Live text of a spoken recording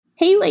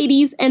Hey,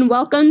 ladies, and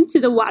welcome to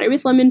the Water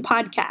with Lemon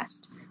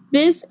podcast.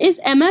 This is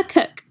Emma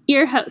Cook,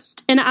 your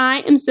host, and I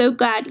am so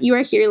glad you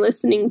are here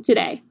listening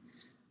today.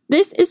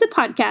 This is a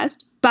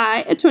podcast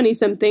by a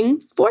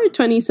 20-something for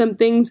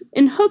 20-somethings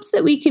in hopes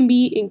that we can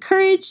be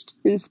encouraged,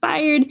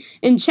 inspired,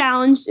 and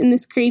challenged in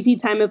this crazy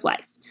time of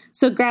life.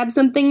 So grab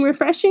something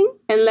refreshing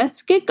and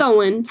let's get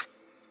going.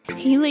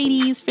 Hey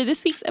ladies, for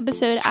this week's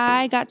episode,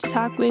 I got to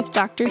talk with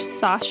Dr.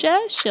 Sasha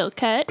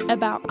Shillcutt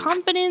about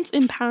confidence,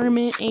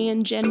 empowerment,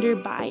 and gender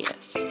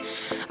bias.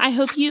 I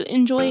hope you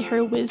enjoy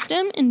her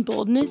wisdom and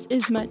boldness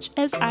as much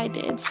as I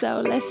did,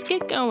 so let's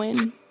get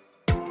going.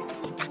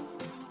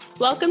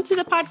 Welcome to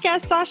the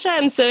podcast, Sasha.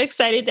 I'm so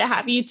excited to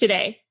have you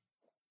today.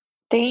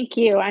 Thank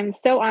you. I'm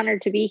so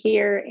honored to be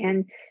here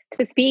and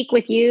to speak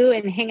with you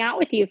and hang out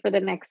with you for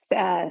the next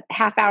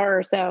half hour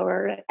or so,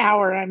 or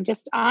hour. I'm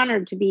just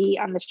honored to be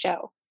on the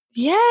show.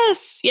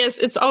 Yes.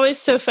 It's always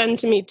so fun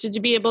to me to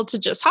be able to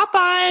just hop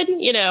on,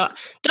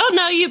 don't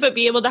know you, but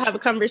be able to have a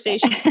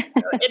conversation.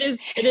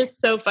 It is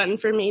so fun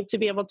for me to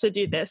be able to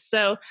do this.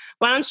 So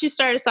why don't you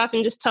start us off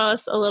and just tell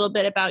us a little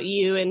bit about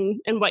you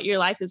and what your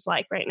life is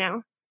like right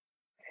now?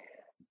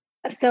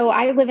 So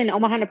I live in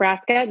Omaha,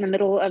 Nebraska, in the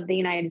middle of the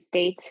United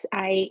States.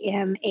 I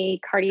am a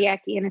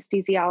cardiac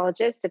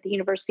anesthesiologist at the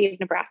University of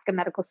Nebraska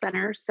Medical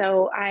Center.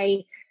 So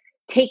I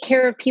take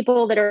care of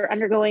people that are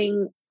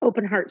undergoing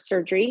open heart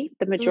surgery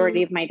the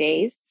majority of my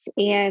days.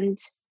 And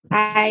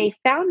I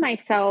found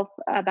myself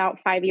about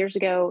 5 years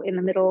ago in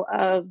the middle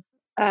of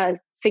a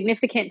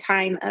significant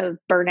time of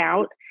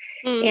burnout.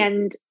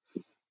 And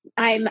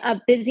I'm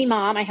a busy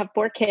mom. I have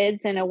 4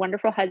 kids and a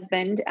wonderful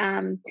husband.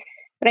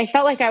 But I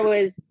felt like I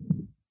was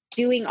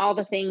doing all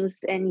the things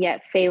and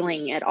yet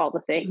failing at all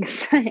the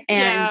things.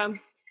 And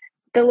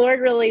the Lord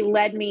really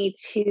led me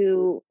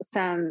to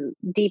some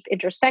deep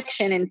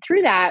introspection. And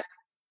through that,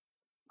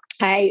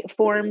 I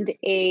formed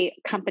a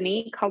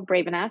company called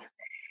Brave Enough,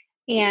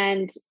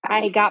 and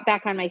I got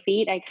back on my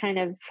feet. I kind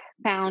of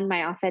found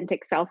my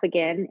authentic self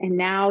again. And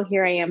now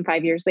here I am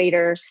 5 years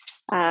later,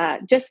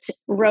 just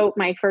wrote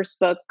my first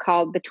book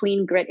called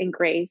Between Grit and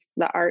Grace,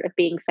 The Art of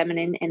Being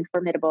Feminine and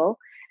Formidable.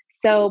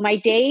 So my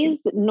days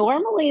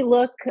normally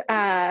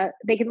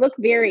they can look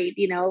varied.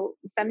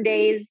 Some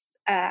days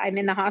I'm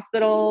in the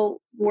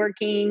hospital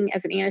working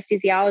as an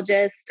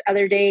anesthesiologist.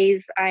 Other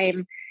days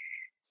I'm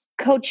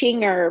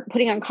coaching or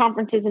putting on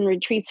conferences and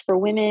retreats for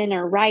women,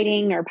 or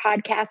writing or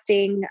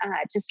podcasting,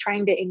 just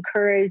trying to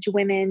encourage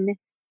women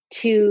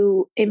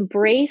to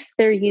embrace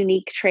their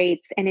unique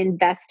traits and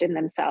invest in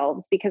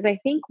themselves. Because I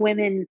think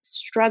women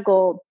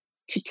struggle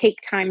to take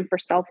time for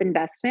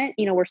self-investment.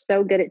 We're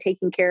so good at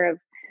taking care of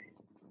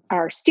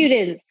our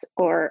students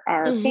or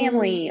our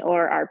family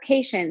or our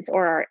patients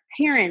or our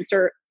parents,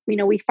 or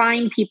we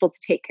find people to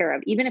take care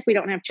of. Even if we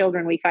don't have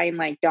children, we find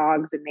like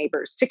dogs and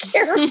neighbors to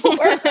care for.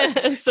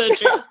 So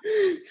true.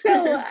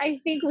 So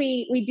I think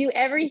we do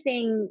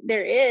everything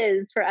there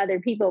is for other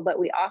people, but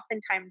we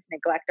oftentimes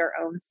neglect our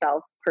own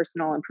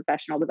personal and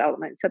professional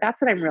development. So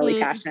that's what I'm really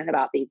passionate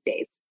about these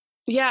days.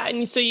 Yeah.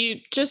 And so you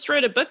just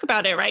wrote a book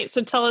about it, right?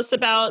 So tell us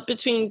about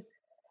Between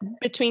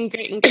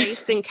Grit and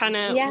Grace and kind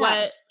of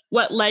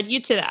what led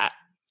you to that.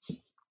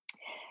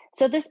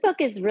 So this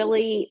book is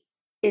really,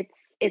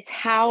 it's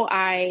how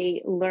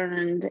I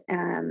learned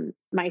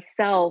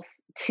myself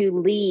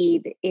to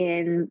lead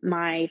in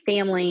my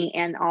family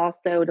and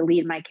also to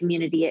lead my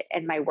community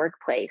and my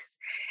workplace.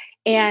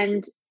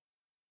 And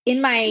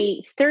in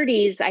my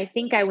 30s, I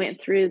think I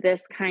went through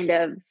this kind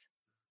of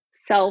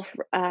self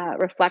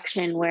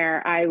reflection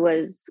where I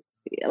was,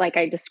 like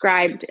I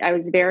described, I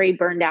was very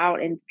burned out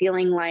and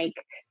feeling like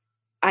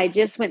I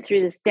just went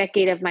through this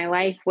decade of my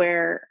life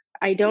where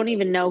I don't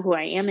even know who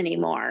I am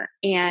anymore.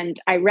 And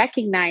I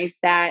recognized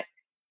that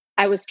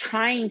I was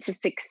trying to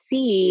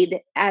succeed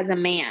as a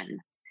man,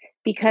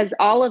 because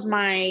all of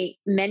my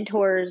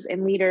mentors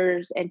and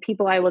leaders and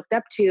people I looked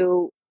up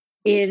to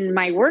in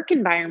my work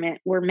environment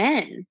were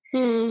men.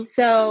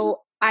 So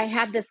I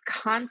had this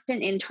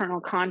constant internal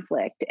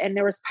conflict. And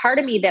there was part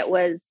of me that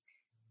was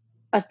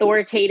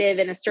authoritative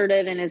and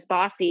assertive and as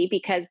bossy,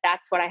 because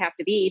that's what I have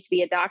to be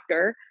a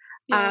doctor.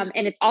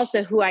 And it's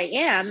also who I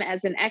am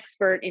as an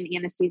expert in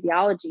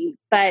anesthesiology.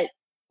 But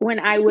when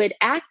I would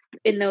act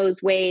in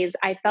those ways,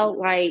 I felt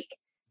like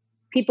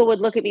people would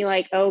look at me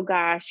like, oh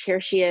gosh,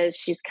 here she is.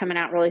 She's coming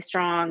out really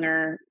strong,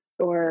 or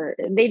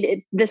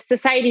the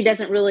society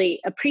doesn't really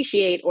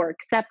appreciate or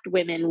accept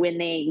women when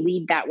they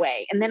lead that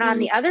way. And then on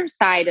the other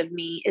side of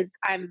me is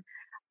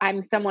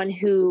I'm someone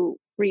who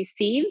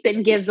receives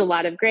and gives a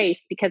lot of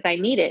grace because I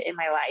need it in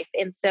my life.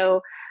 And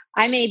so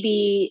I may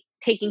be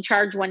taking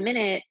charge 1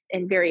 minute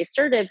and very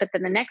assertive, but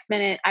then the next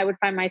minute I would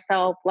find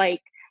myself like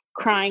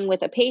crying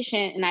with a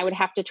patient, and I would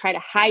have to try to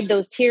hide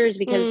those tears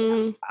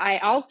because I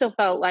also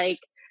felt like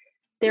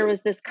there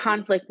was this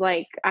conflict,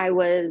 like I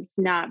was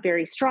not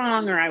very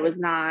strong, or I was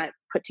not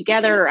put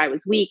together, or I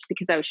was weak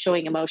because I was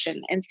showing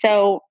emotion. And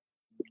so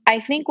I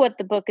think what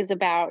the book is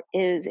about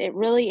is it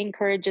really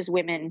encourages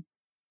women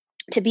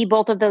to be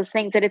both of those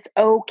things, that it's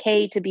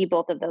okay to be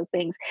both of those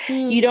things.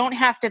 You don't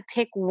have to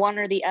pick one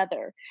or the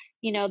other.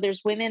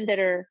 there's women that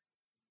are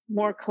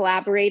more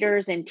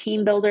collaborators and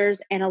team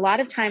builders. And a lot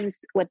of times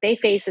what they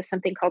face is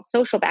something called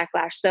social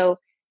backlash. So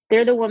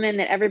they're the woman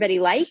that everybody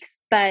likes,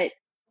 but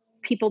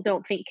people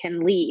don't think can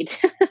lead.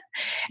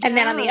 And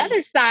then on the Yeah.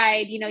 other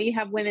side, you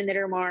have women that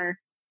are more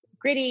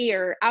gritty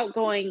or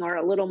outgoing or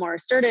a little more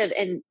assertive.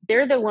 And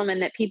they're the woman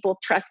that people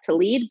trust to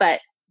lead,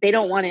 but they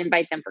don't want to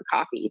invite them for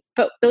coffee.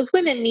 But those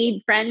women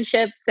need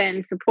friendships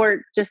and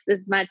support just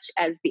as much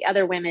as the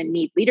other women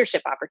need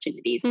leadership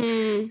opportunities.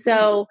 Mm.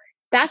 So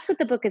that's what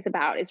the book is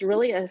about. It's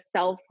really a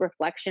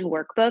self-reflection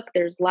workbook.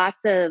 There's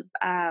lots of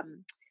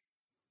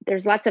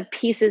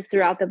pieces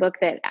throughout the book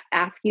that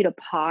ask you to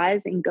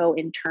pause and go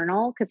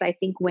internal, because I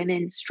think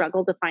women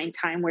struggle to find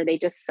time where they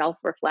just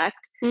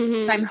self-reflect.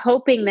 Mm-hmm. So I'm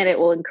hoping that it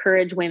will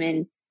encourage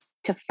women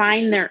to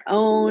find their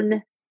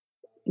own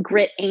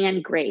grit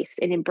and grace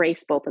and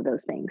embrace both of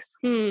those things.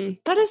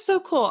 That is so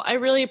cool. I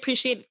really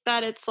appreciate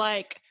that. It's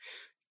like,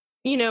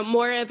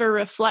 more of a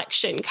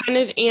reflection, kind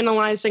of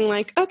analyzing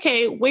like,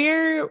 okay,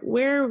 where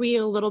are we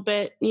a little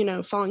bit,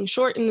 falling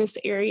short in this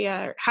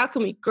area? How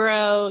can we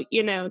grow,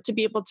 to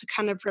be able to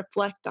kind of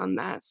reflect on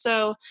that.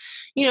 So,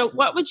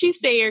 what would you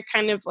say are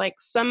kind of like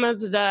some of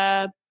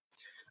the,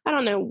 I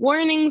don't know,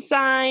 warning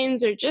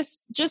signs or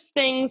just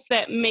things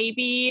that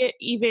maybe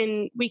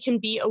even we can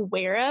be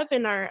aware of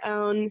in our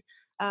own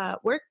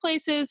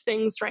workplaces,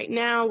 things right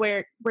now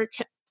where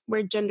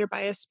gender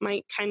bias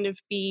might kind of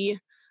be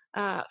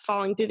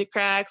falling through the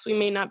cracks, we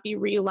may not be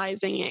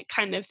realizing it,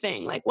 kind of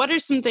thing. Like, what are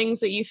some things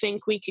that you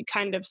think we could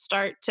kind of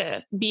start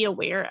to be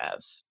aware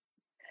of?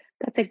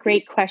 That's a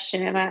great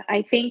question, Emma.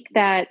 I think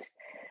that,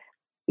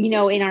 in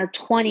our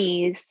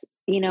 20s,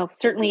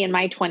 certainly in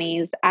my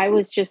 20s, I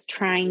was just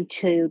trying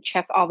to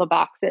check all the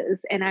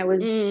boxes, and I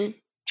was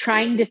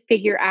trying to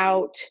figure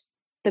out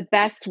the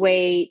best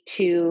way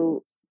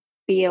to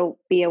be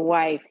a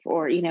wife,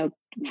 or,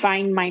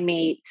 find my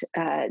mate,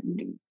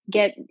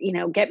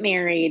 get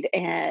married,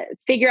 and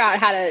figure out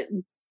how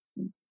to,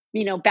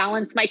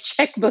 balance my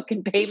checkbook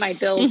and pay my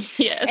bills.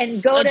 Yes.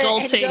 And go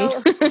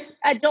adulting.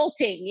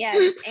 Adulting.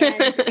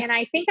 Yes. And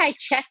I think I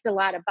checked a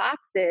lot of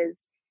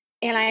boxes,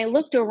 and I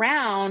looked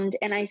around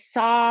and I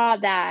saw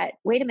that,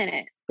 wait a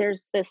minute,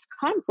 there's this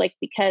conflict,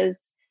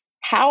 because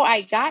how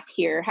I got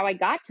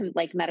to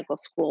like medical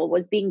school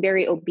was being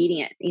very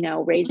obedient,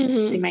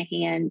 raising my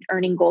hand,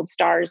 earning gold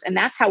stars. And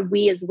that's how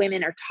we as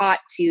women are taught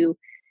to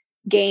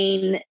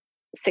gain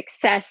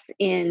success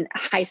in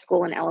high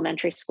school and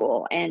elementary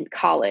school and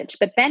college.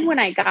 But then when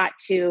I got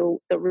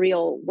to the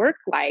real work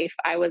life,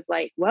 I was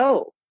like,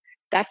 whoa,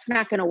 that's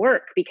not going to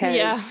work,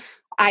 because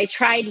I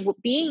tried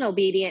being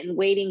obedient and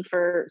waiting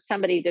for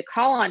somebody to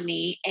call on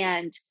me,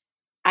 and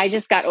I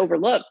just got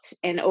overlooked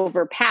and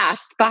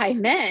overpassed by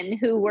men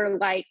who were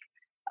like,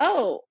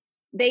 oh,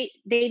 they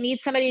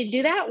need somebody to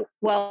do that.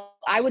 Well,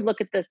 I would look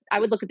at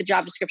the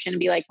job description and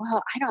be like,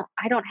 well,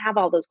 I don't have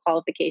all those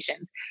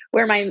qualifications.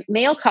 Where my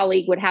male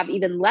colleague would have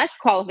even less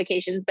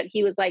qualifications, but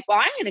he was like, well,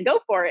 I'm going to go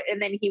for it.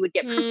 And then he would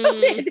get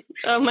promoted.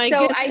 Oh my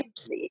So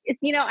goodness.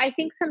 I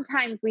think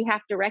sometimes we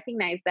have to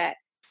recognize that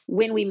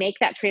when we make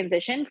that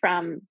transition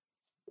from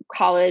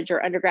college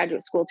or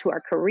undergraduate school to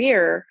our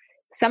career,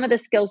 some of the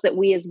skills that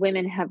we as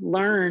women have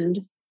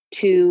learned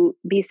to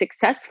be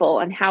successful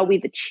and how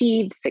we've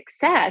achieved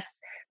success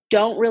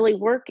don't really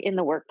work in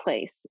the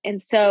workplace.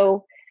 And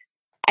so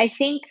I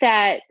think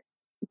that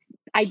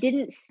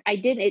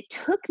it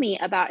took me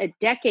about a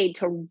decade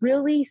to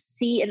really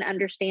see and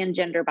understand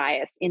gender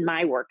bias in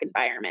my work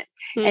environment.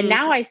 And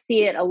now I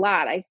see it a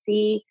lot. I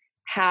see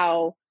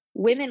how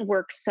women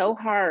work so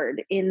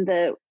hard in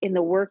the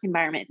work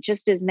environment,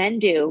 just as men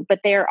do, but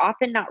they are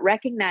often not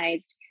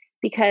recognized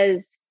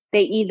because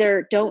they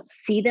either don't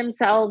see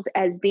themselves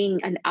as being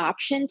an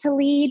option to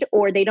lead,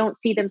 or they don't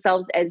see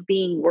themselves as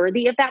being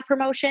worthy of that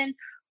promotion,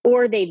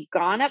 or they've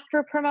gone up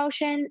for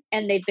promotion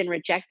and they've been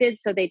rejected.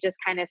 So they just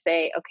kind of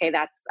say, okay,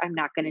 I'm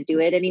not going to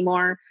do it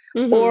anymore.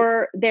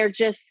 Or they're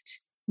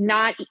just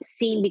not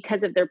seen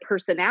because of their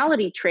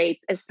personality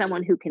traits as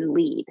someone who can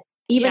lead,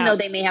 even though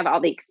they may have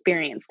all the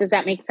experience. Does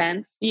that make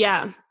sense?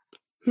 Yeah.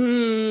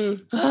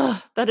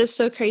 That is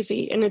so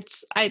crazy. And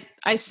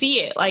I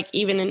see it like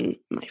even in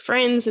my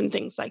friends and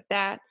things like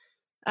that.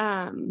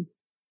 And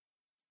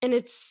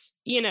it's,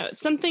 it's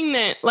something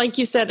that, like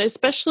you said,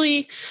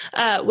 especially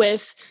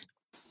with,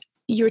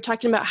 you were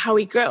talking about how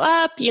we grow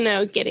up,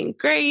 getting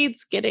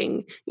grades,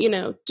 getting,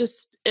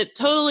 just it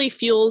totally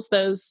fuels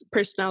those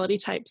personality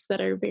types that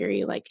are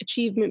very like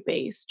achievement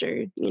based,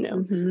 or,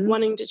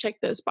 wanting to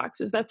check those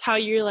boxes. That's how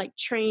you're like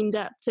trained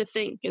up to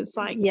think, is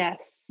like, yes,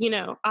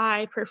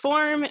 I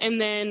perform and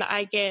then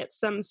I get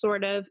some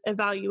sort of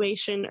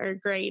evaluation or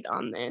grade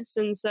on this.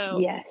 And so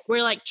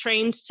we're like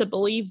trained to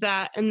believe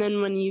that. And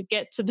then when you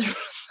get to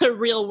the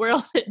real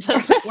world, it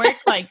doesn't work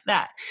like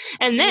that.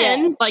 And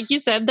then, like you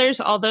said, there's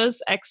all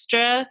those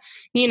extra,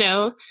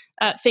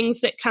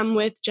 things that come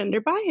with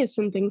gender bias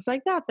and things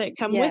like that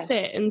come with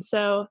it. And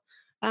so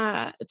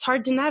it's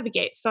hard to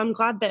navigate. So I'm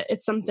glad that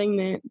it's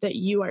something that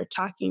you are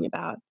talking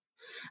about.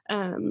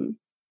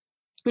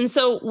 And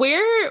so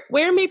where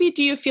maybe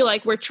do you feel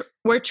like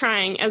we're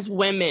trying as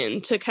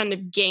women to kind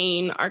of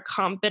gain our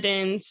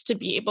confidence to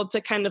be able to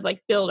kind of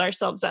like build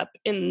ourselves up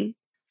in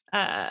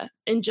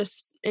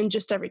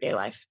just everyday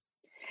life?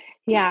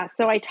 Yeah,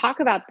 so I talk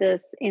about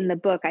this in the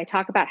book. I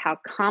talk about how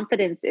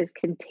confidence is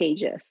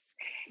contagious,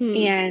 Hmm.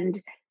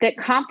 and that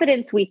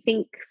confidence we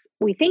think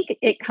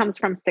it comes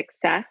from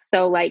success.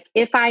 So like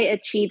if I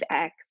achieve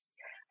X,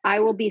 I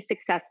will be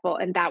successful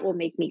and that will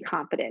make me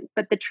confident.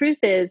 But the truth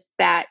is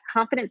that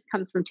confidence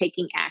comes from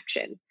taking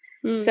action.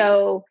 Hmm.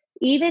 So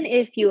even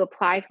if you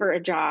apply for a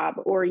job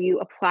or you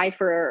apply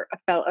for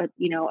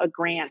a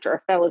grant or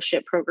a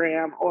fellowship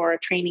program or a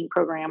training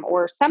program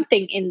or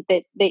something in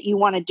that you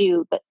want to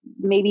do, but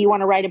maybe you want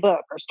to write a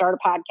book or start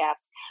a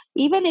podcast,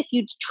 even if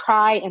you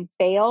try and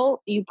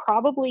fail, you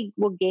probably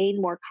will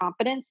gain more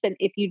confidence than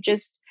if you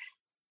just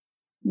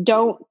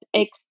don't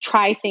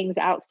try things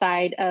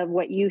outside of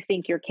what you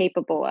think you're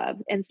capable of.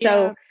 And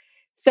Yeah.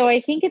 so I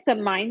think it's a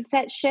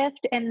mindset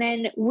shift, and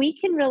then we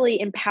can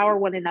really empower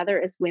one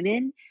another as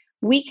women.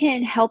 We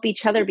can help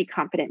each other be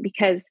confident,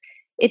 because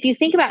if you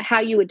think about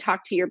how you would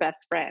talk to your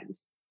best friend,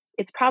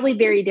 it's probably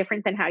very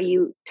different than how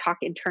you talk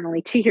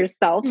internally to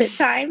yourself at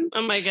times.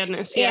 Oh my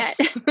goodness, And yes.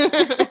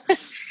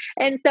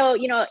 and so,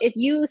 if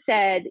you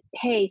said,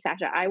 "Hey,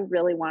 Sasha, I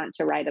really want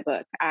to write a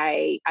book.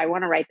 I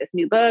want to write this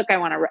new book. I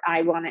want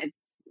to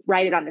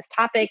write it on this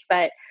topic,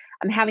 but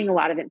I'm having a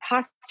lot of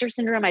imposter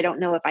syndrome. I don't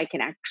know if I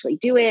can actually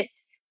do it."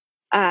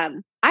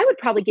 I would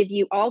probably give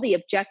you all the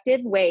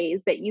objective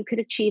ways that you could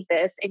achieve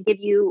this and give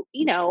you,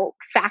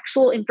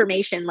 factual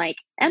information like,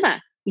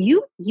 Emma,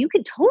 you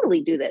could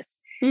totally do this.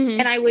 Hmm.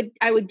 And I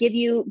would give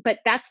you, but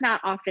that's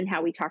not often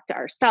how we talk to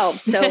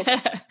ourselves. So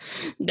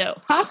No.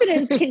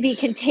 confidence can be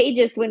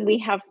contagious when we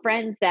have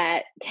friends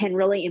that can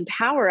really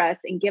empower us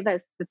and give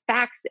us the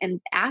facts and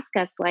ask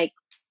us, like,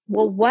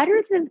 well, what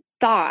are the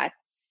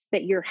thoughts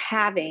that you're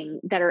having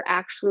that are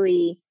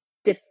actually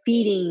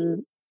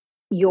defeating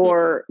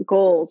your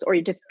goals or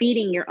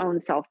defeating your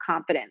own self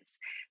confidence?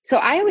 So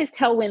I always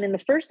tell women the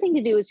first thing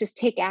to do is just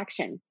take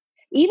action.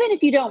 Even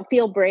if you don't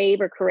feel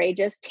brave or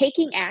courageous,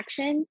 taking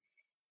action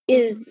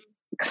is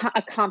Mhm.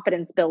 a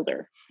confidence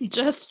builder.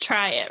 Just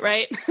try it,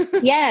 right?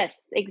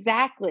 Yes,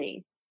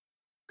 exactly.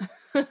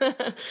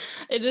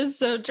 It is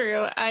so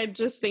true. I'm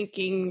just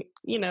thinking,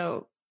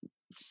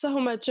 so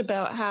much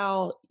about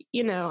how,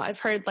 I've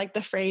heard like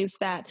the phrase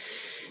that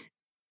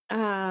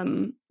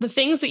the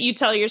things that you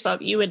tell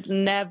yourself you would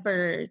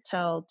never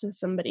tell to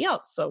somebody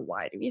else. So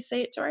why do we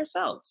say it to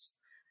ourselves?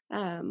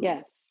 Um,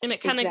 Yes, and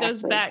it kind of goes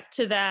exactly. back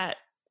to that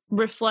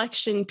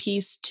reflection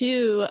piece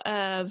too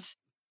of,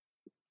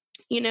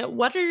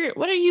 what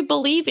are you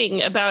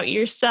believing about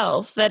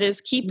yourself that is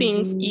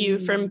keeping you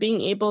from Mhm.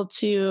 being able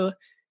to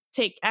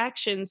take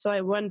action? So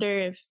I wonder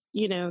if,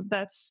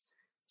 that's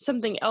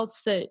something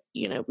else that,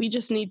 we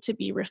just need to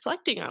be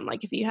reflecting on.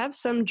 Like if you have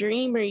some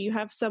dream or you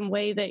have some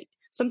way that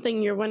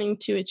something you're wanting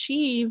to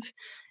achieve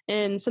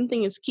and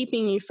something is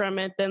keeping you from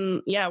it,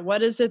 then yeah,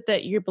 what is it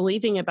that you're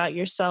believing about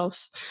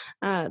yourself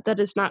that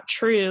is not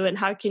true? And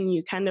how can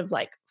you kind of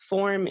like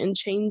form and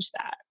change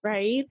that,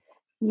 right?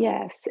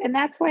 Yes, and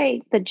that's why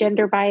the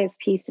gender bias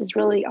piece is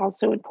really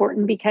also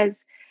important,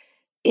 because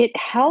it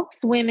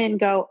helps women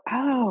go,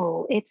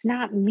 "Oh, it's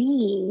not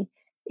me.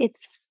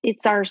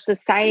 It's our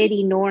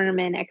society norm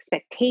and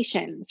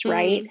expectations,"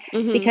 right?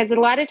 Mm-hmm. Because a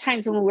lot of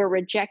times when we're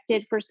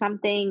rejected for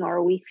something,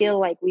 or we feel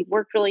like we've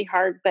worked really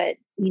hard but,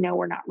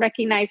 we're not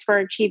recognized for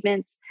our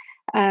achievements,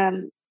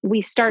 we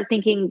start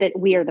thinking that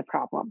we are the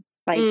problem.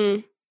 Like,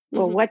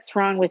 well, Mm-hmm. what's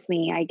wrong with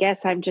me? I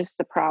guess I'm just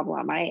the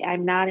problem.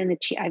 I'm not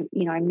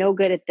I'm no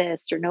good at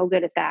this or no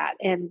good at that.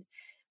 And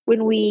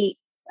when we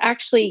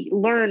actually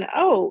learn,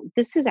 oh,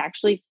 this is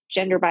actually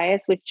gender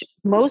bias, which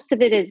most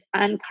of it is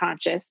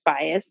unconscious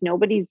bias.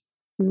 Nobody's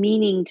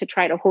meaning to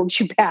try to hold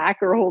you back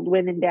or hold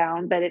women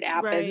down, but it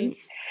Right.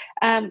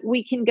 happens.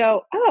 We can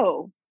go,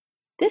 oh,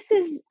 this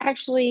is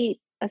actually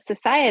a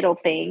societal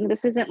thing.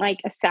 This isn't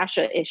like a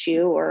Sasha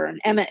issue or an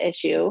Emma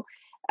issue.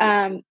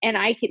 And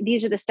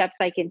these are the steps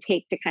I can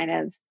take to kind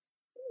of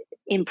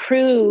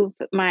improve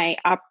my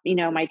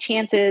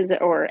chances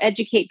or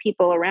educate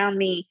people around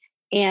me.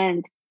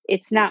 And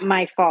it's not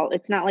my fault.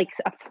 It's not like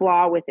a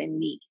flaw within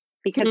me,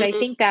 because I Mhm,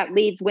 think that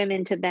leads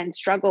women to then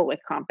struggle with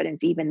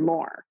confidence even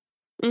more.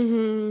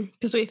 mhm,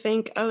 'cause we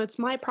think, "Oh, it's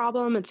my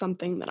problem, it's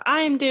something that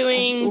I'm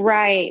doing,"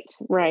 Right,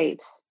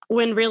 right.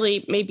 when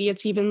really maybe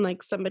it's even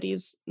like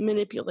somebody's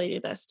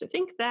manipulated us to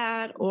think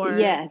that or,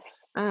 Yes,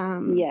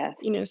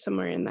 yes.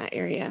 somewhere in that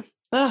area.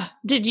 Ugh,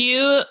 did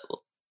you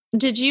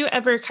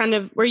ever kind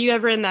of were you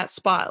ever in that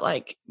spot?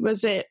 Like,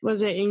 was it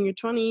in your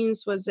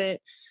 20s? Was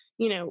it,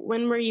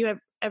 when were you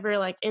ever,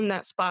 like, in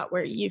that spot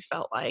where you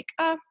felt like,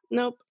 "Ah,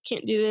 nope,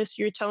 can't do this."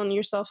 You're telling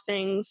yourself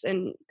things,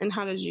 and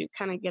how did you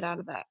kinda get out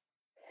of that?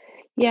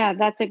 Yeah,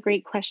 that's a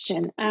great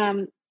question.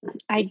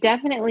 I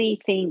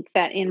definitely think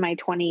that in my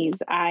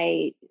 20s,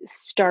 I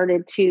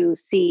started to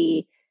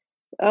see,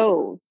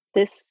 oh,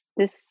 this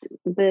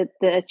the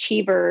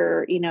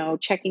achiever,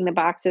 checking the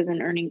boxes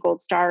and earning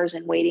gold stars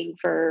and waiting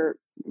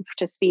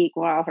to speak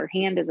while her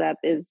hand is up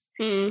is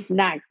Mm.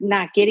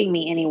 not getting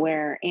me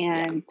anywhere.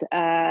 And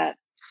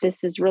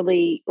this is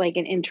really like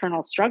an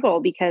internal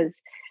struggle, because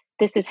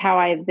this is how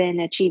I've been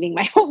achieving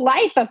my whole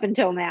life up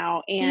until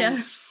now. And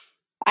Yeah.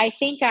 I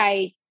think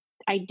I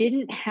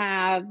didn't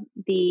have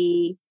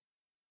the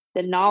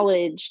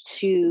knowledge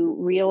to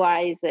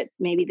realize that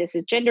maybe this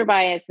is gender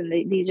bias and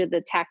these are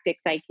the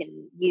tactics I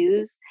can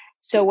use.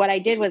 So what I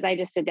did was I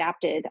just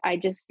adapted. I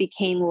just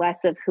became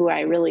less of who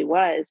I really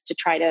was to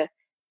try to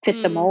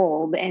fit the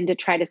mold and to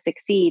try to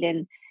succeed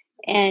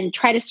and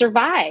try to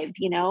survive,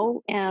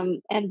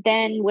 and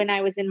then when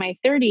I was in my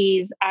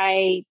 30s,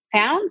 I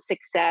found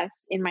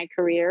success in my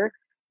career.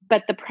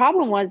 But the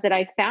problem was that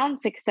I found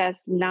success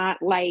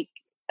not like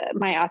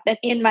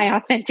in my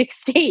authentic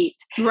state.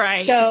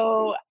 Right.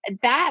 So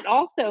that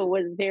also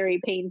was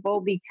very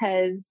painful,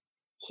 because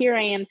here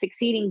I am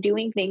succeeding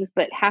doing things,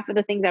 but half of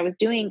the things I was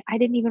doing, I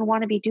didn't even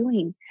want to be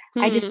doing.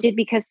 I just did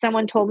because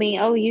someone told me,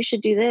 "Oh, you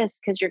should do this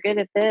because you're good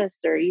at this,"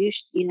 or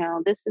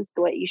this is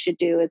what you should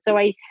do. And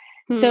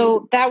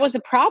so that was a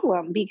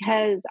problem,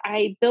 because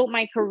I built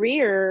my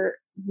career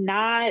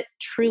not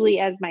truly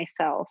as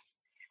myself.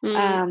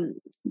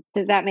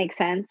 Does that make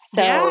sense?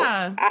 So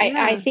Yeah.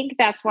 I think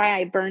that's why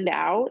I burned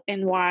out,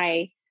 and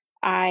why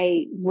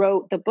I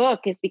wrote the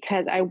book, is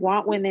because I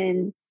want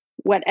women,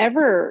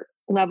 whatever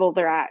level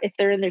they're at, if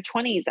they're in their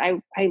 20s,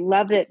 I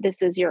love that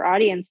this is your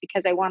audience,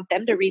 because I want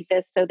them to read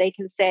this so they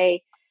can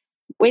say,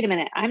 wait a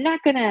minute, I'm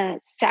not going to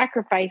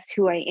sacrifice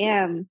who I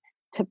am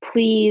to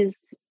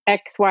please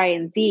X, Y,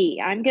 and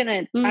Z. I'm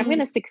going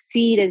to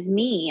succeed as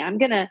me. I'm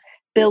going to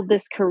build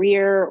this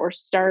career or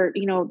start,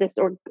 this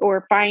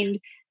or find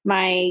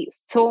my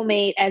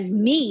soulmate as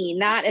me,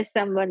 not as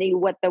somebody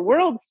what the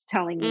world's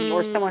telling me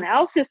or someone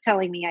else is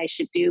telling me I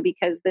should do,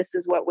 because this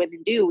is what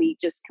women do. We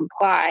just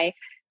comply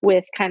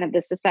with kind of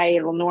the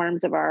societal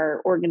norms of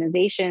our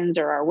organizations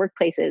or our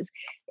workplaces.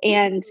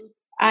 And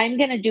I'm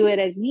going to do it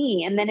as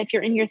me. And then if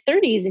you're in your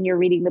 30s and you're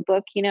reading the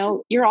book,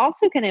 you're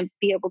also going to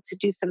be able to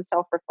do some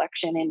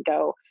self-reflection and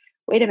go,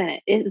 wait a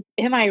minute,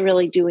 am I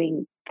really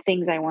doing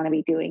things I want to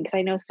be doing? Because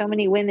I know so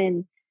many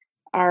women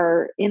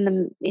are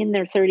in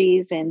their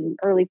 30s and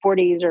early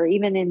 40s, or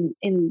even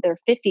in their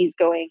 50s,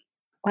 going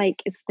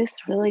like, is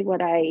this really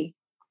what I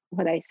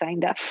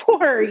signed up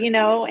for?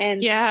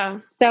 And Yeah.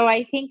 so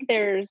I think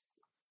there's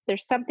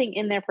something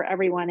in there for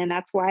everyone. And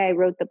that's why I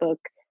wrote the book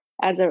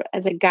as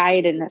a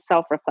guide and a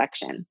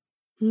self-reflection.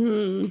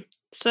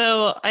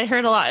 So I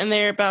heard a lot in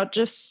there about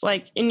just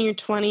like in your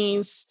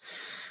 20s,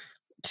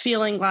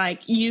 feeling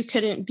like you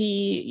couldn't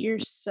be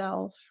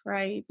yourself,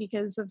 right?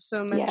 Because of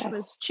so much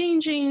was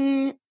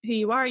changing who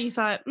you are. You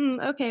thought,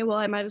 okay, well,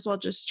 I might as well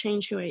just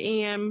change who I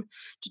am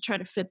to try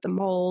to fit the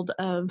mold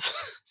of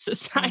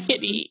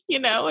society,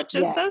 which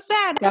is so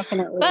sad.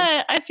 Definitely.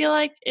 But I feel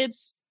like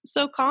it's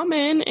so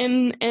common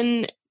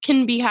and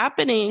can be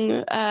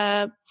happening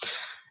to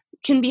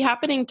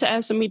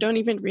us, and we don't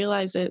even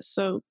realize it.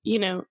 So,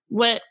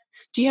 what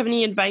do you have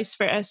any advice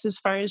for us as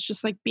far as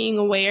just like being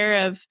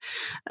aware of,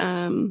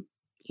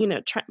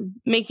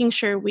 making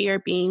sure we are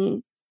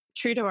being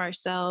true to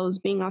ourselves,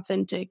 being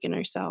authentic in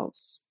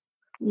ourselves?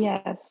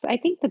 Yes. I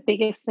think the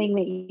biggest thing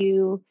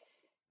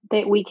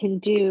that we can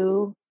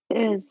do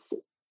is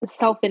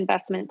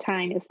self-investment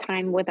time, is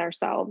time with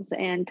ourselves,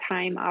 and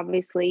time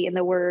obviously in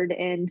the word.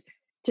 And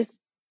just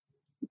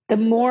the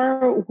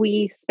more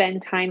we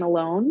spend time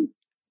alone,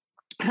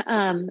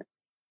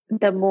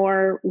 the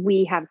more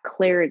we have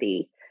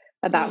clarity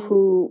about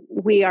who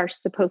we are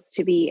supposed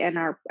to be, and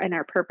our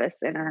purpose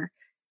and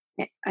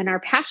our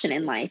passion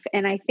in life.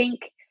 And I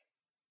think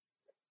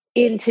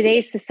in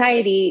today's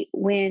society,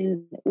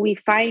 when we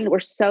find we're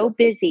so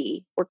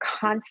busy, we're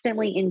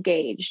constantly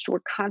engaged, we're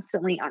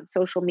constantly on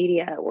social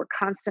media, we're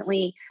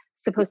constantly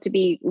supposed to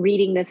be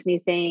reading this new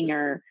thing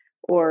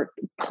or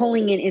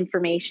pulling in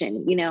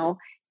information,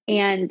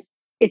 and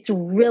it's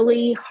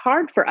really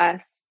hard for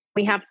us.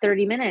 We have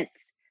 30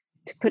 minutes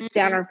to put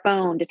down our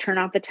phone, to turn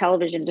off the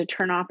television, to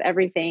turn off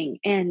everything,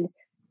 and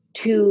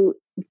to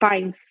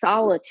find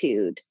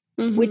solitude,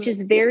 which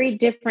is very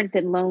different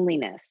than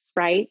loneliness,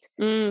 right?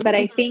 But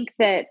I think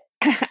that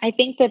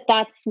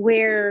that's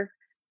where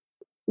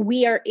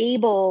we are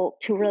able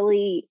to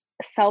really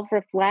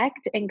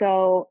self-reflect and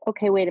go,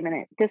 okay, wait a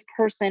minute, this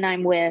person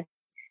I'm with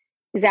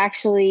is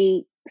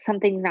actually,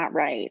 something's not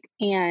right.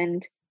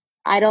 And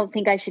I don't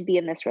think I should be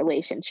in this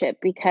relationship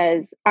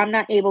because I'm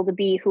not able to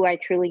be who I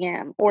truly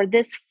am, or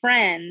this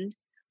friend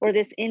or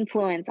this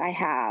influence I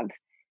have,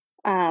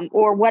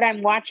 or what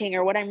I'm watching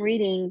or what I'm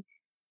reading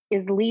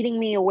is leading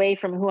me away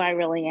from who I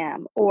really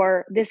am,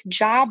 or this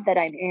job that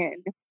I'm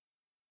in.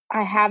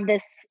 I have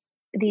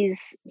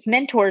these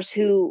mentors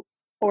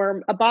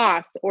or a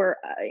boss or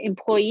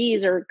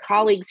employees or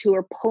colleagues who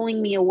are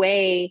pulling me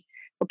away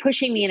or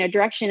pushing me in a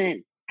direction.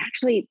 And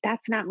actually,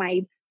 that's not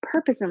my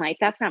purpose in life.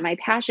 That's not my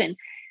passion.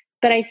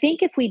 But I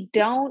think if we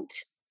don't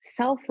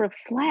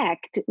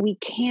self-reflect, we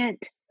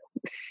can't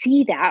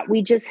see that.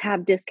 We just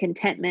have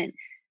discontentment.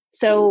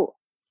 So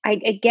I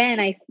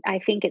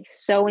think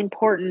it's so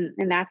important.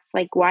 And that's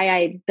like why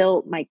I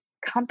built my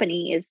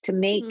company, is to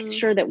make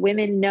sure that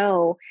women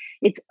know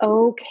it's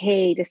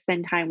okay to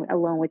spend time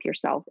alone with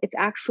yourself. It's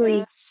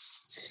actually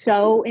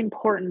so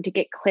important to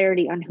get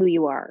clarity on who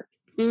you are.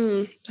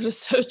 That is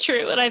so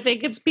true. And I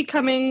think it's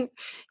becoming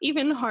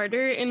even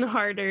harder and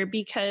harder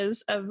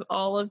because of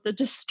all of the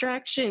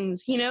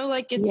distractions,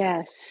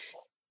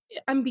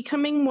 I'm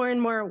becoming more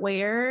and more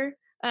aware.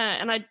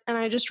 And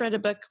I just read a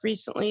book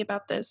recently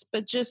about this,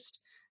 but just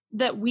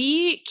that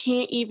we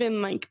can't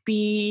even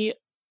be,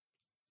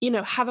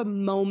 have a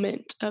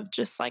moment of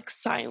just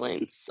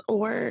silence,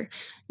 or,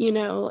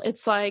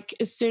 it's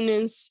as soon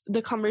as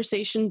the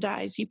conversation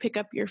dies, you pick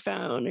up your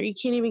phone, or you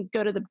can't even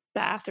go to the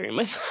bathroom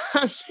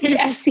without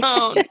your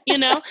phone,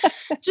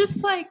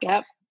 just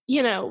yep.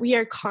 We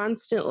are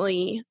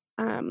constantly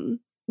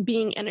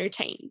being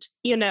entertained,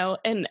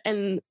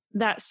 and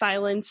that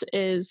silence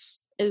is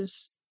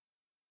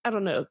I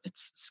don't know if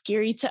it's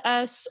scary to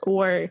us,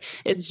 or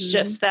it's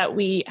just that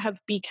we have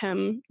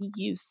become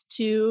used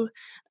to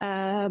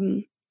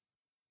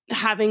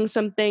having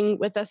something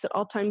with us at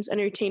all times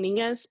entertaining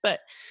us.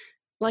 But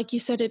like you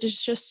said, it is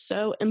just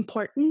so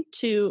important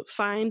to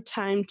find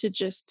time to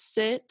just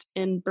sit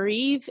and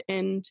breathe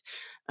and,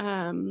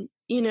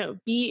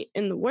 be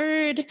in the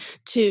Word,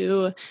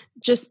 to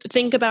just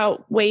think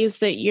about ways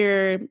that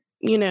you're,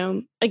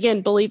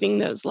 again, believing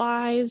those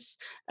lies,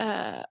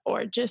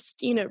 or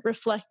just,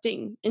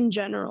 reflecting in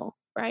general,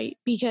 right?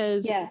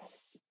 Because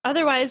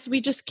otherwise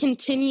we just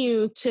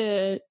continue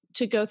to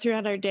go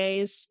throughout our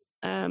days,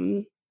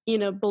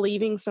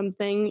 believing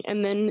something,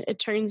 and then it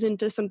turns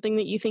into something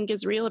that you think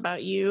is real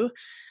about you.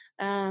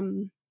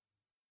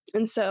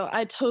 And so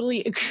I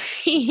totally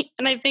agree.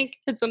 And I think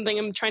it's something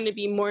I'm trying to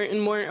be more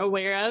and more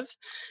aware of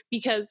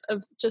because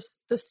of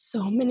just the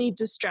so many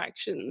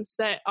distractions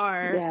that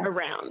are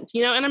around,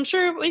 and I'm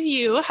sure with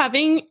you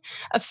having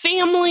a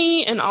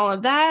family and all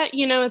of that,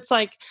 it's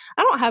I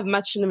don't have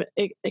much of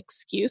an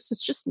excuse.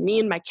 It's just me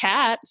and my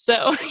cat.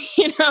 So,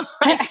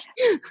 I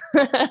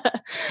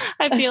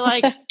feel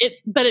like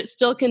but it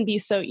still can be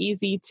so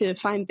easy to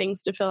find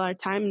things to fill our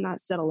time and not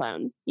sit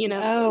alone,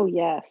 Oh,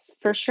 yes,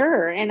 for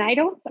sure. And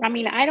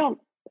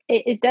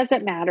it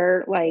doesn't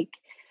matter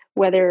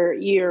whether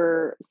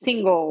you're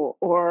single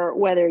or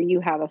whether you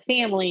have a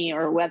family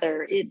or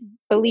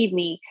believe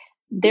me,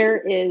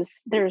 there's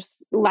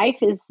life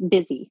is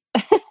busy.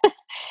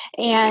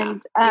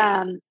 And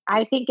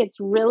I think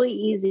it's really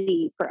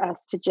easy for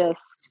us to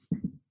just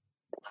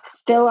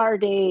fill our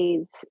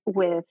days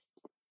with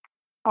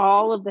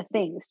all of the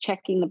things,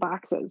 checking the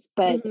boxes,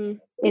 but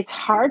it's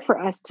hard for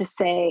us to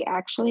say,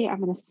 actually, I'm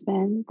going to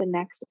spend the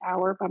next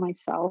hour by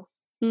myself,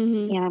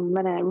 and I'm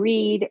going to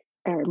read,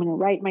 or I'm going to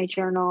write my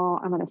journal.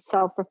 I'm going to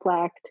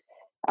self-reflect,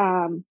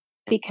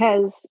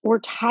 because we're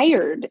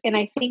tired. And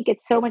I think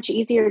it's so much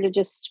easier to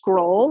just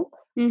scroll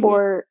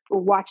or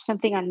watch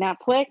something on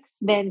Netflix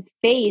than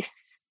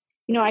face,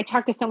 I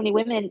talk to so many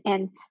women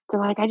and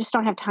they're like, I just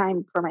don't have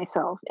time for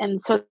myself.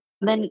 And so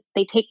then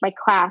they take my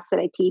class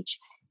that I teach,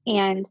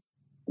 and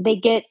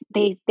they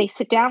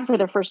sit down for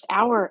their first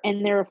hour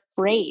and they're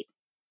afraid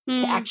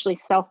to actually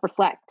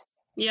self-reflect.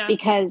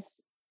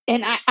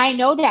 And I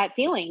know that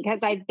feeling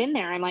because I've been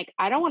there. I'm like,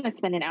 I don't want to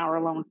spend an hour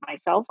alone with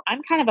myself.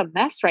 I'm kind of a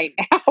mess right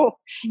now.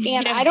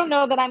 And I don't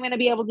know that I'm going to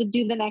be able to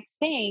do the next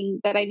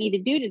thing that I need to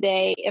do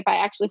today if I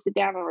actually sit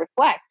down and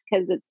reflect,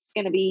 because it's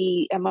going to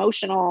be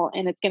emotional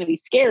and it's going to be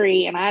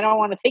scary. And I don't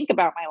want to think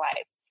about my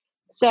life.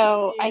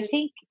 So I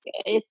think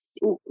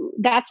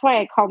that's why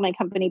I called my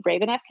company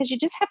Brave Enough, because you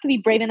just have to be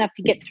brave enough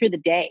to get through the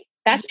day.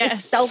 That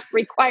itself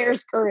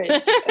requires courage.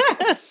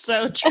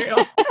 So true.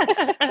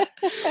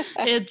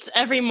 It's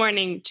every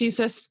morning,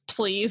 Jesus,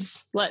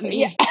 please let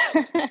me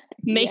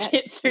make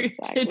it through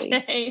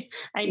today.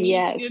 I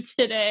need you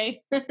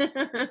today.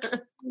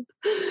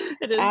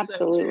 It is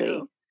absolutely so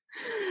true.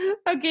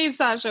 Okay,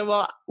 Sasha.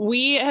 Well,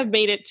 we have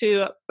made it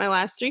to my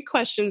last 3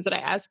 questions that I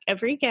ask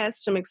every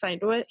guest. I'm excited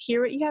to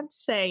hear what you have to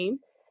say.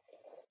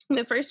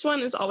 The first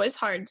one is always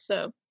hard,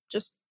 so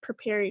just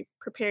prepare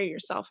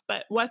yourself.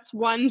 But what's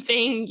one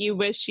thing you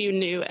wish you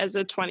knew as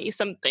a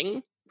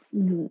 20-something?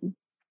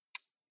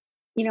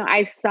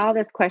 I saw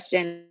this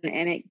question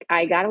and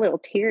I got a little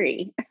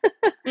teary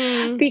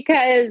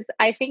because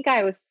I think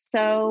I was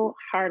so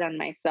hard on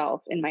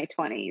myself in my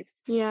 20s.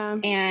 Yeah.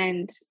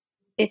 And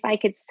if I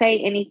could say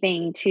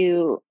anything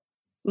to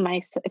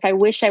if I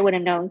wish I would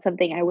have known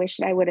something, I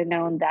wish I would have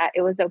known that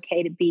it was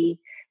okay to be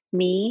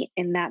me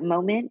in that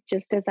moment,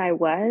 just as I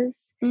was,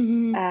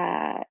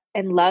 and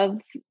love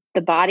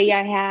the body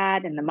I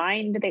had and the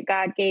mind that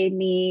God gave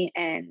me,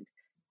 and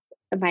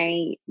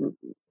my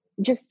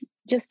just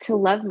to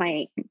love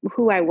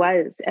who I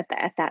was at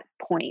that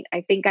point.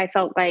 I think I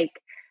felt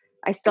like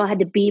I still had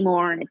to be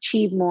more and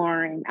achieve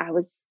more, and I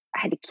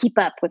had to keep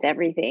up with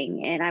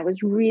everything, and I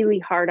was really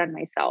hard on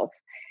myself.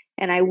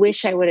 And I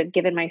wish I would have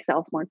given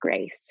myself more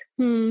grace.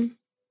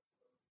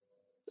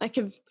 I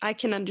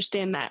can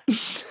understand that.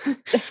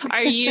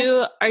 Are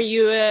you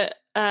a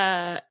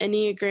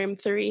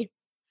Enneagram 3?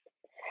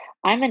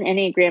 I'm an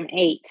Enneagram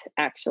 8,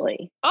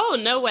 actually. Oh,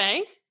 no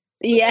way.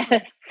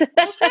 Yes.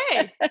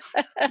 Okay.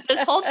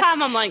 This whole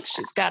time I'm like,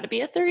 she's got to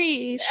be a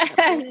 3.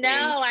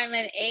 No, I'm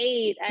an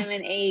 8. I'm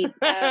an 8.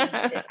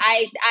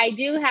 I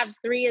do have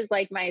 3 as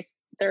like my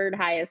third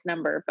highest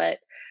number, but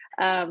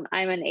I'm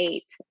an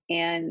 8,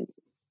 and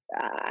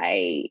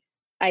I,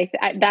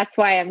 that's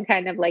why I'm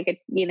kind of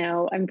like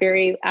I'm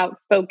very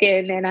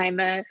outspoken, and I'm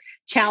a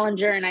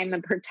challenger, and I'm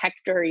a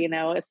protector.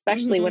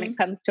 Especially when it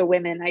comes to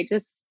women, I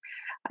just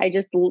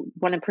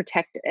want to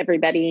protect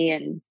everybody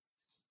and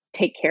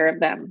take care of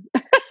them.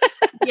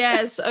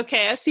 Yes.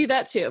 Okay. I see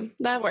that too.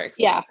 That works.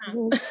 Yeah. I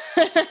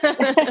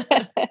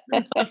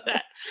love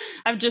that.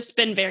 I've just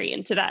been very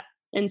into that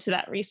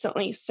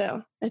recently.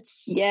 So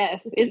it's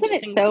isn't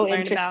it so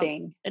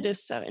interesting? It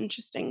is so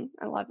interesting.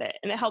 I love it.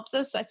 And it helps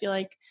us, I feel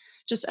like,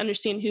 just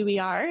understand who we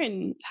are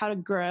and how to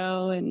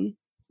grow, and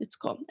it's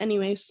cool.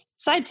 Anyways,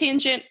 side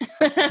tangent.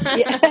 What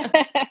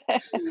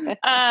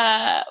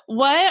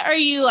are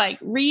you like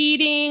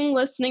reading,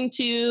 listening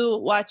to,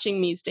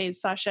 watching these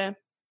days, Sasha?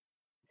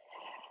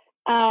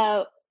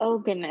 Oh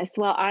goodness.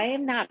 Well, I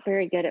am not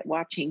very good at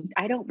watching.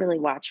 I don't really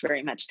watch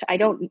very much. I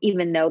don't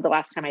even know the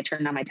last time I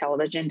turned on my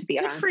television, to be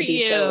honest with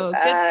you. So,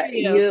 Good for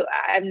you.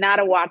 I'm not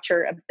a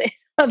watcher of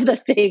the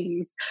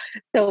things.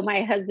 So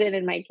my husband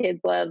and my kids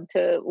love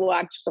to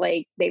watch,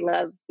 like they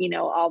love,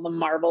 all the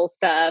Marvel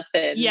stuff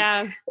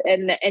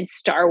and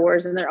Star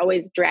Wars, and they're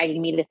always dragging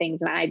me to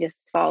things, and I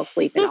just fall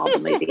asleep in all the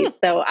movies.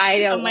 So I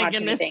don't watch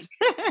anything.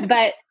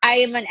 But I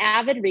am an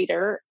avid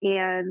reader,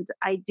 and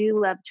I do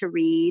love to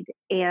read.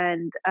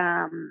 And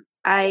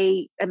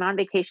I am on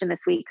vacation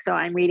this week, so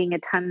I'm reading a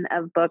ton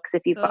of books.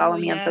 If you follow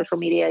me on social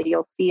media,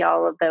 you'll see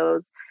all of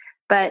those.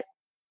 But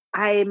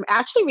I'm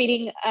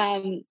actually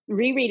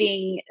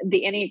rereading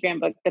the Enneagram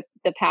book,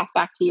 The Path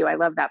Back to You. I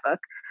love that book.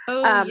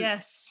 Oh,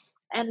 yes.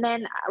 And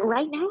then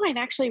right now I'm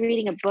actually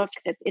reading a book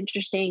that's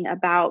interesting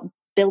about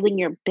building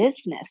your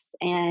business.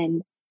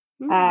 And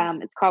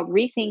it's called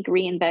Rethink,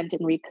 Reinvent,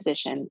 and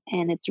Reposition.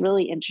 And it's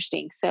really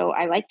interesting. So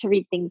I like to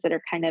read things that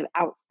are kind of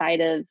outside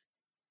of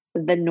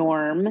the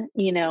norm,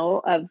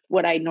 of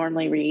what I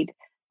normally read,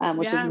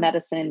 which is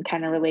medicine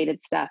kind of related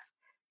stuff.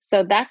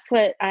 So that's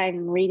what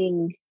I'm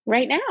reading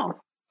right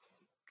now.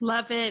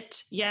 Love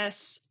it.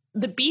 Yes.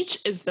 The beach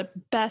is the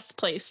best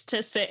place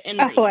to sit and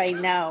read. Oh, I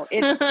know.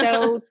 It's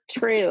so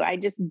true. I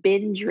just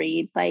binge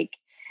read like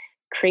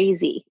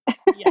crazy.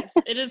 Yes,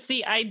 it is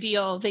the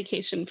ideal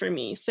vacation for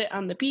me. Sit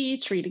on the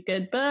beach, read a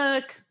good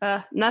book.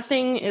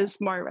 Nothing is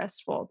more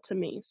restful to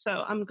me.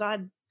 So I'm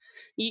glad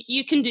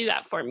you can do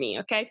that for me.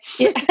 Okay.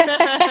 You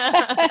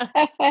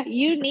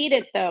need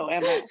it though,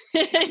 Emma.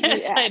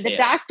 Yes, I do.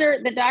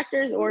 The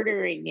doctor's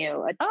ordering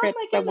you a trip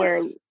somewhere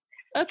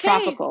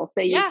tropical, so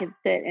you can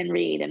sit and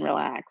read and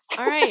relax.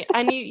 All right.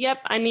 I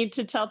need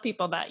to tell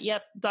people that.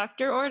 Yep.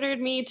 Doctor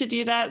ordered me to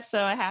do that,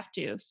 so I have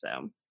to.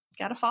 So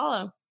gotta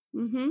follow.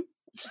 And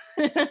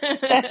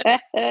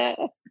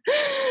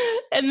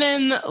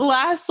then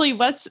lastly,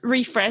 what's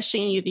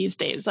refreshing you these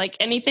days? Like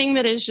anything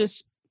that is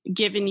just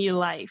giving you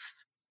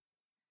life?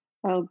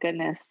 Oh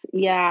goodness.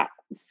 Yeah.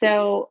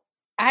 So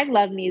I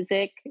love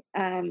music.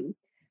 I'm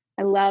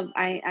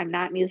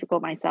not musical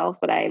myself,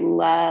 but I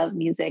love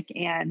music.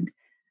 And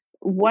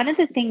one of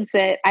the things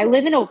that I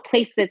live in a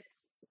place that's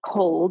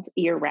cold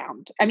year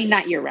round. I mean,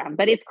 not year round,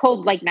 but it's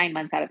cold like 9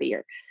 months out of the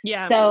year.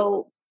 Yeah.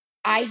 So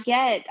I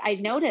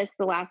noticed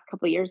the last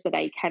couple of years that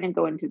I kind of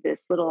go into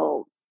this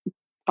little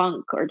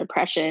funk or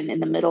depression in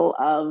the middle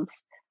of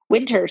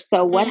winter.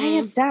 So what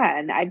I've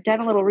done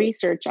a little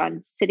research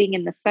on sitting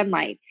in the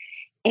sunlight,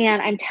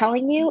 and I'm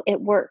telling you,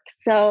 it works.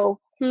 So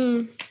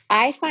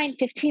I find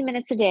 15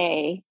 minutes a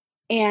day,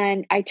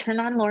 and I turn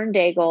on Lauren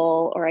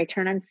Daigle, or I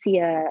turn on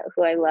Sia,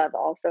 who I love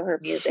also her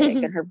music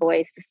and her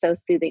voice is so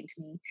soothing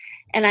to me.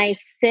 And I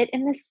sit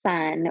in the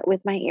sun with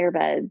my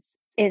earbuds,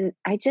 and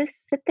I just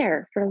sit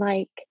there for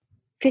like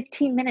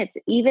 15 minutes,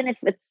 even if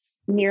it's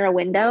near a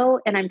window.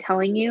 And I'm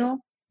telling you,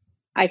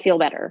 I feel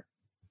better.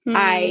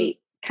 I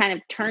kind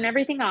of turn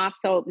everything off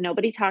so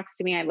nobody talks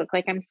to me. I look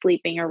like I'm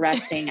sleeping or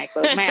resting. I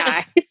close my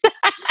eyes.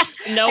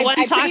 No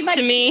one talked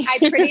to me. I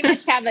pretty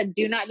much have a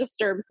do not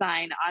disturb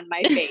sign on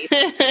my face.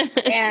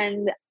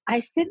 And I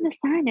sit in the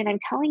sun, and I'm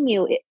telling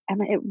you, it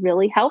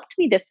really helped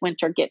me this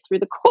winter get through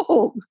the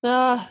cold.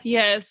 Oh,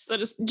 yes.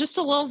 That is just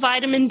a little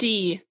vitamin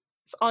D.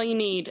 It's all you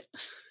need.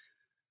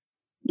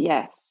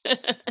 Yes.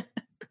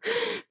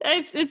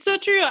 It's so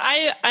true.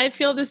 I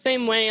feel the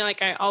same way.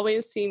 Like I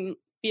always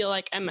feel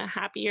like I'm a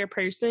happier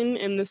person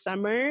in the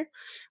summer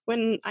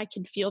when I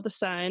can feel the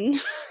sun,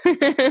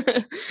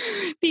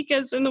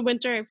 because in the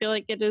winter I feel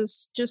like it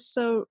is just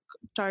so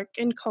dark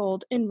and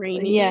cold and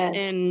rainy,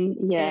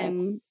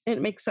 and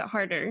it makes it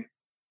harder.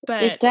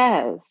 But it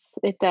does.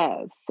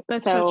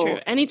 That's so true.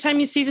 Anytime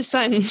you see the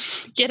sun,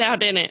 get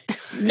out in it.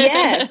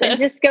 Yes, and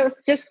just go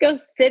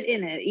sit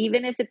in it,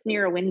 even if it's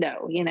near a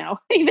window. Even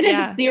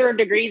if it's 0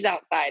 degrees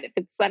outside. If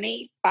it's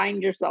sunny,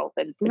 find yourself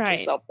and put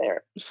yourself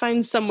there.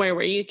 Find somewhere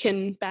where you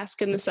can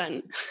bask in the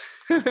sun.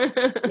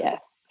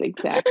 Yes,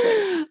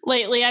 exactly.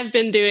 Lately, I've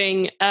been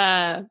doing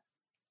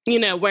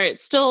where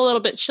it's still a little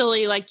bit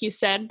chilly, like you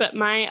said, but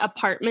my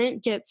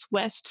apartment gets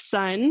west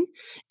sun.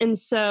 And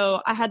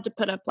so I had to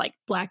put up like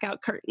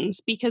blackout curtains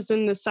because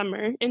in the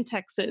summer in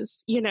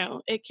Texas,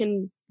 it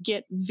can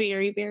get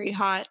very, very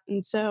hot.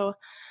 And so,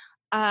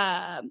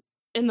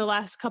 in the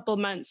last couple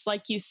months,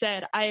 like you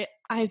said,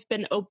 I've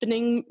been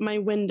opening my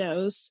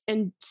windows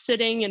and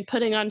sitting and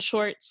putting on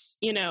shorts,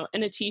 in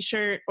a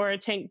t-shirt or a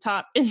tank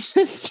top and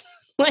just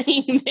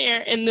laying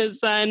there in the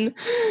sun,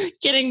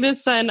 getting the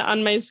sun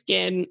on my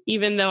skin,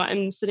 even though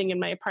I'm sitting in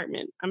my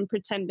apartment. I'm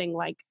pretending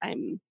like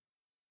I'm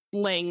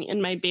laying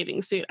in my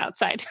bathing suit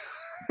outside.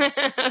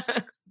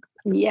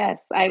 Yes,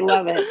 I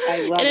love it.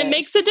 And it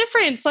makes a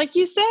difference. Like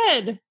you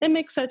said, it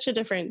makes such a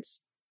difference.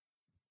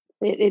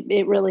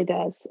 It really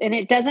does. And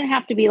it doesn't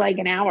have to be like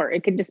an hour.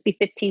 It could just be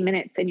 15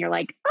 minutes and you're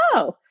like,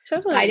 oh,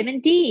 totally. Vitamin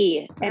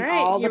D and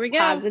all the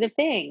positive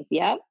things.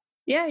 Yep.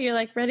 Yeah. You're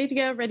like ready to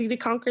go, ready to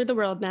conquer the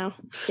world now.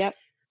 Yep.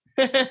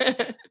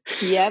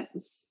 Yep.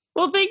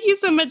 Well, thank you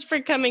so much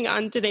for coming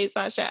on today,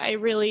 Sasha. I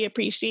really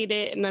appreciate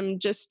it. And I'm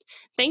just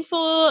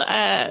thankful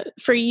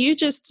for you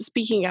just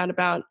speaking out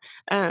about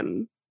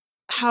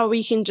how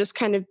we can just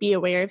kind of be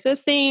aware of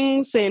those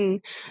things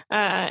and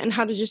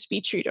how to just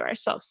be true to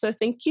ourselves. So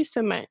thank you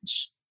so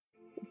much.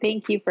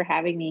 Thank you for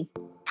having me.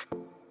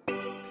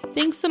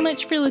 Thanks so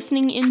much for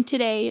listening in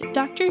today.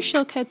 Dr.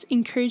 Shillcutt's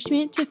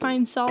encouragement to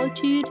find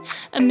solitude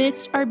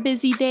amidst our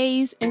busy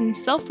days and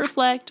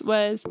self-reflect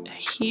was a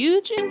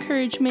huge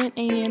encouragement,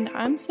 and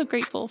I'm so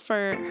grateful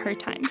for her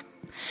time.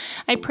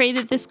 I pray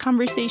that this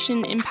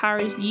conversation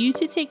empowers you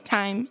to take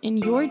time in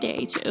your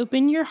day to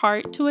open your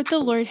heart to what the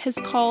Lord has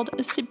called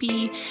us to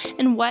be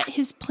and what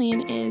His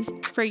plan is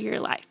for your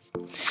life.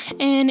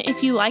 And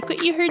if you like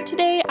what you heard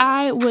today,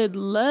 I would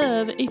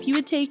love if you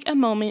would take a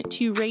moment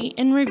to rate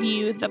and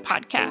review the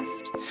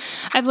podcast.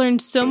 I've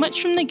learned so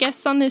much from the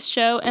guests on this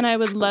show, and I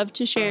would love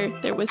to share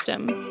their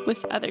wisdom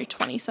with other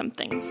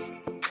 20-somethings.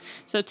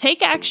 So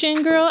take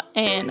action, girl,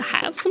 and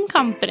have some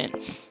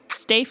confidence.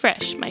 Stay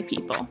fresh, my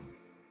people.